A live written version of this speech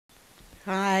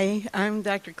Hi, I'm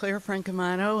Dr. Clair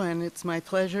Francomano, and it's my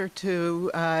pleasure to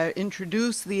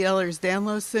introduce the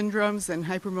Ehlers-Danlos syndromes and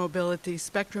hypermobility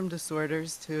spectrum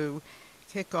disorders to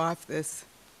kick off this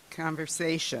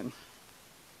conversation.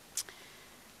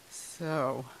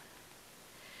 So,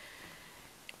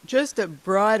 just a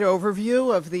broad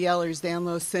overview of the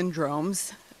Ehlers-Danlos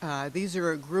syndromes. These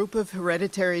are a group of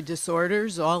hereditary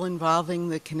disorders, all involving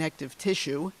the connective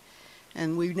tissue.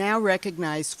 And we now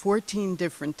recognize 14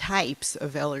 different types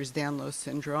of Ehlers-Danlos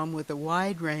syndrome with a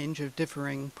wide range of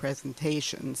differing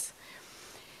presentations.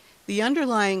 The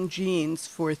underlying genes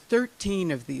for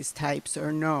 13 of these types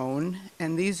are known,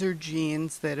 and these are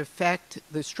genes that affect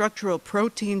the structural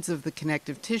proteins of the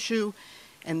connective tissue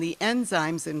and the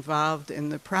enzymes involved in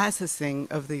the processing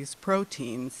of these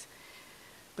proteins.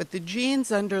 But the genes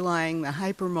underlying the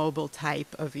hypermobile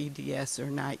type of EDS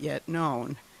are not yet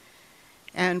known.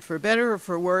 And for better or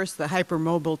for worse, the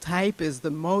hypermobile type is the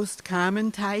most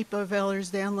common type of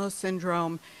Ehlers-Danlos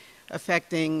syndrome,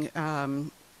 affecting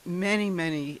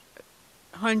many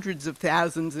hundreds of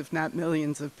thousands, if not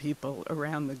millions of people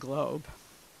around the globe.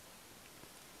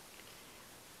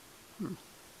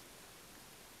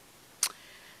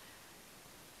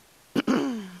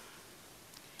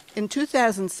 In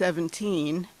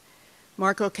 2017,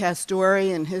 Marco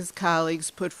Castori and his colleagues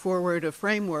put forward a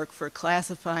framework for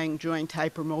classifying joint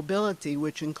hypermobility,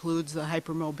 which includes the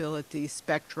hypermobility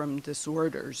spectrum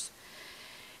disorders.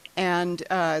 And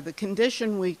the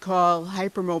condition we call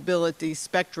hypermobility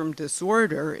spectrum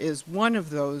disorder is one of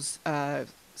those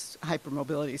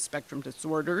hypermobility spectrum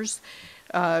disorders.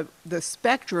 The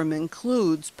spectrum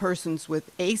includes persons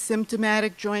with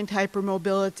asymptomatic joint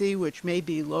hypermobility, which may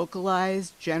be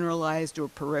localized, generalized, or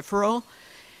peripheral.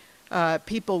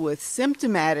 People with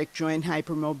symptomatic joint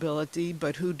hypermobility,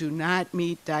 but who do not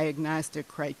meet diagnostic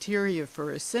criteria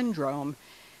for a syndrome.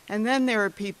 And then there are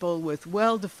people with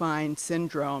well-defined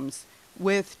syndromes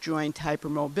with joint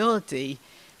hypermobility,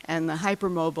 and the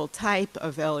hypermobile type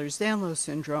of Ehlers-Danlos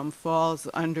syndrome falls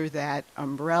under that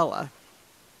umbrella.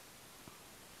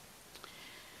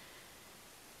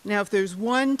 Now, if there's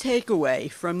one takeaway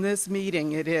from this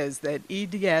meeting, it is that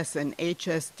EDS and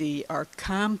HSD are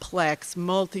complex,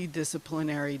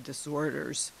 multidisciplinary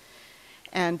disorders.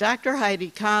 And Dr.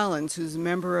 Heidi Collins, who's a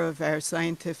member of our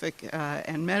scientific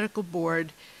and medical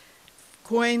board,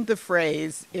 coined the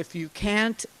phrase, if you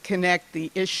can't connect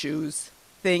the issues,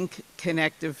 think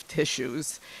connective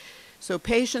tissues. So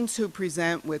patients who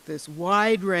present with this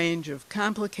wide range of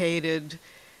complicated,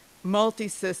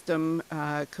 multi-system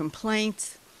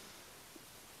complaints,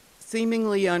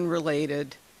 seemingly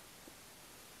unrelated,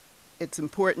 it's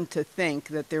important to think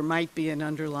that there might be an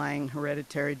underlying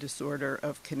hereditary disorder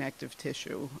of connective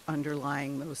tissue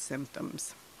underlying those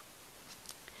symptoms.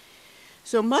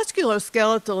 So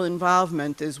musculoskeletal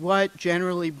involvement is what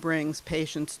generally brings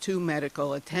patients to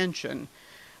medical attention.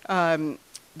 The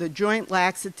joint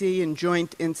laxity and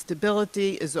joint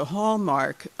instability is a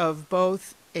hallmark of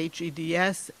both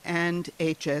HEDS and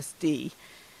HSD.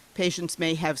 Patients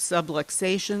may have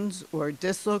subluxations or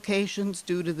dislocations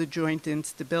due to the joint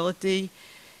instability.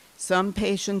 Some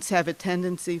patients have a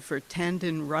tendency for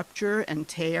tendon rupture and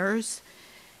tears.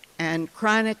 And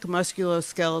chronic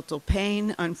musculoskeletal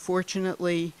pain,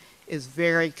 unfortunately, is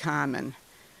very common.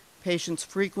 Patients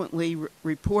frequently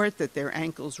report that their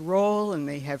ankles roll and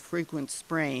they have frequent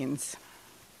sprains.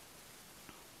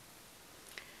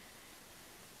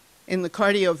 In the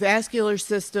cardiovascular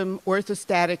system,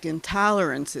 orthostatic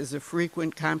intolerance is a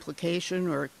frequent complication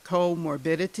or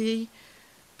comorbidity.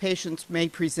 Patients may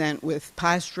present with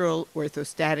postural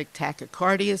orthostatic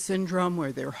tachycardia syndrome,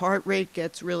 where their heart rate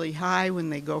gets really high when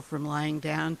they go from lying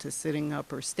down to sitting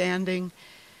up or standing,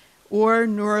 or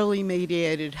neurally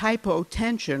mediated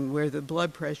hypotension, where the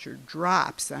blood pressure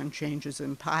drops on changes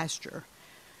in posture.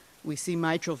 We see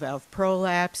mitral valve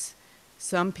prolapse.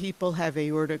 Some people have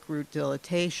aortic root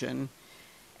dilatation,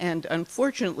 and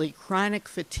unfortunately, chronic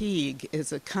fatigue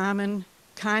is a common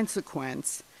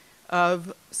consequence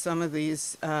of some of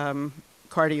these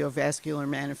cardiovascular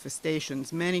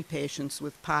manifestations. Many patients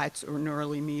with POTS or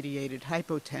neurally mediated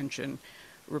hypotension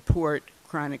report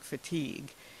chronic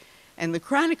fatigue. And the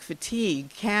chronic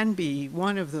fatigue can be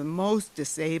one of the most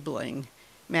disabling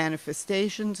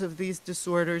manifestations of these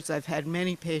disorders. I've had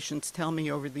many patients tell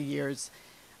me over the years,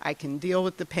 I can deal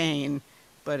with the pain,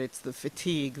 but it's the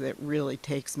fatigue that really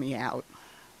takes me out.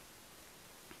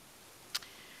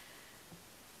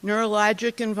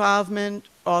 Neurologic involvement,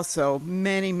 also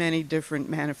many different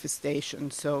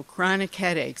manifestations. So chronic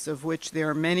headaches, of which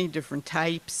there are many different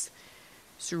types,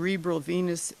 cerebral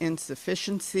venous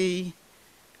insufficiency,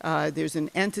 There's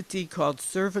an entity called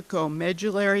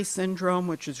cervicomedullary syndrome,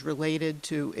 which is related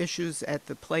to issues at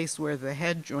the place where the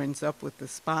head joins up with the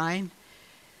spine.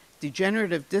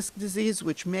 Degenerative disc disease,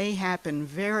 which may happen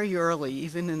very early,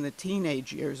 even in the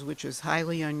teenage years, which is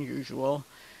highly unusual.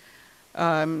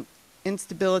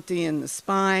 Instability in the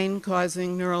spine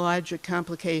causing neurologic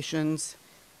complications,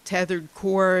 tethered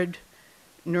cord,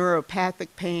 neuropathic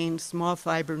pain, small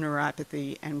fiber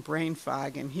neuropathy, and brain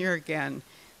fog. And here again,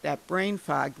 that brain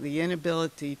fog, the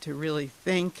inability to really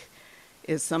think,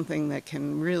 is something that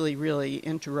can really, really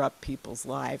interrupt people's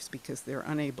lives because they're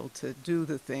unable to do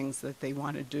the things that they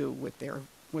want to do with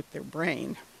their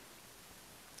brain.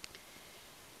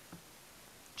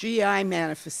 GI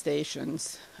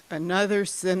manifestations, another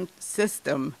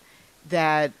system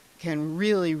that can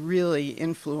really, really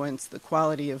influence the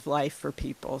quality of life for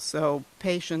people. So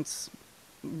patients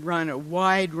run a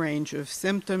wide range of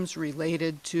symptoms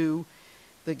related to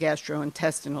the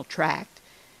gastrointestinal tract.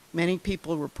 Many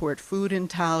people report food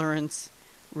intolerance,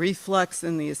 reflux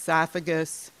in the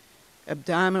esophagus,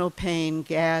 abdominal pain,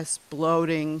 gas,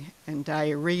 bloating, and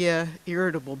diarrhea,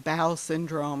 irritable bowel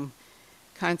syndrome,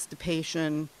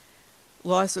 constipation,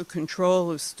 loss of control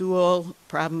of stool,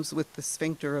 problems with the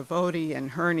sphincter of Oddi,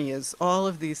 and hernias. All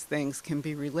of these things can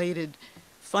be related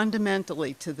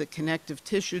fundamentally to the connective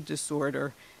tissue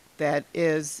disorder that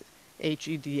is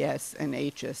hEDS and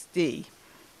HSD.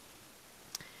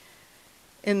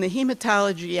 In the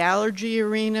hematology allergy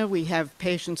arena, we have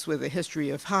patients with a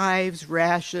history of hives,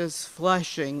 rashes,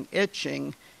 flushing,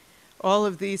 itching. All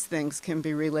of these things can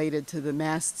be related to the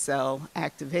mast cell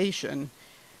activation.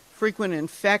 Frequent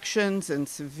infections and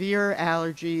severe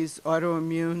allergies,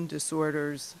 autoimmune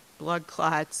disorders, blood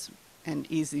clots,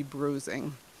 and easy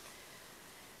bruising.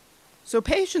 So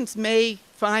patients may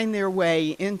find their way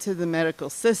into the medical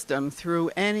system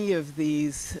through any of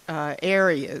these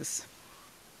areas.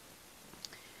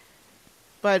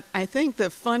 But I think the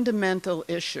fundamental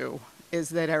issue is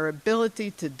that our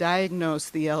ability to diagnose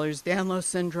the Ehlers-Danlos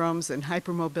syndromes and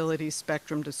hypermobility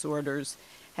spectrum disorders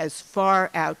has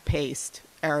far outpaced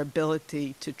our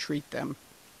ability to treat them.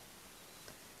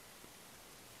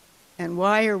 And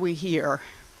why are we here?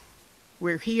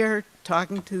 We're here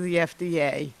talking to the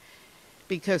FDA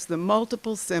because the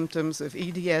multiple symptoms of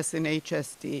EDS and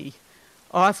HSD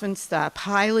often stop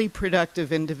highly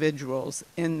productive individuals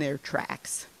in their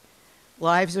tracks.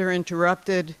 Lives are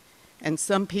interrupted, and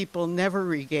some people never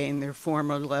regain their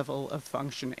former level of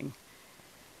functioning.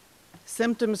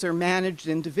 Symptoms are managed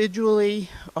individually,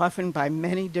 often by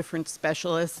many different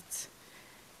specialists,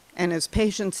 and as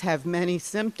patients have many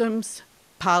symptoms,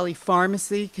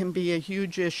 polypharmacy can be a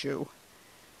huge issue.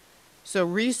 So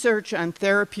research on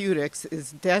therapeutics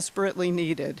is desperately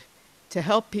needed to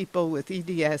help people with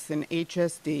EDS and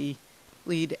HSD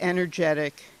lead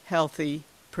energetic, healthy,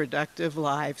 productive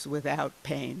lives without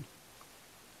pain.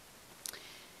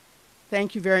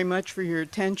 Thank you very much for your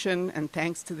attention, and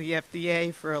thanks to the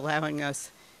FDA for allowing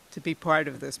us to be part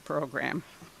of this program.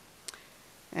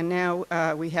 And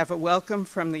now we have a welcome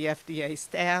from the FDA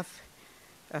staff,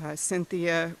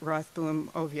 Cynthia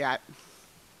Rothblum-Oviatt.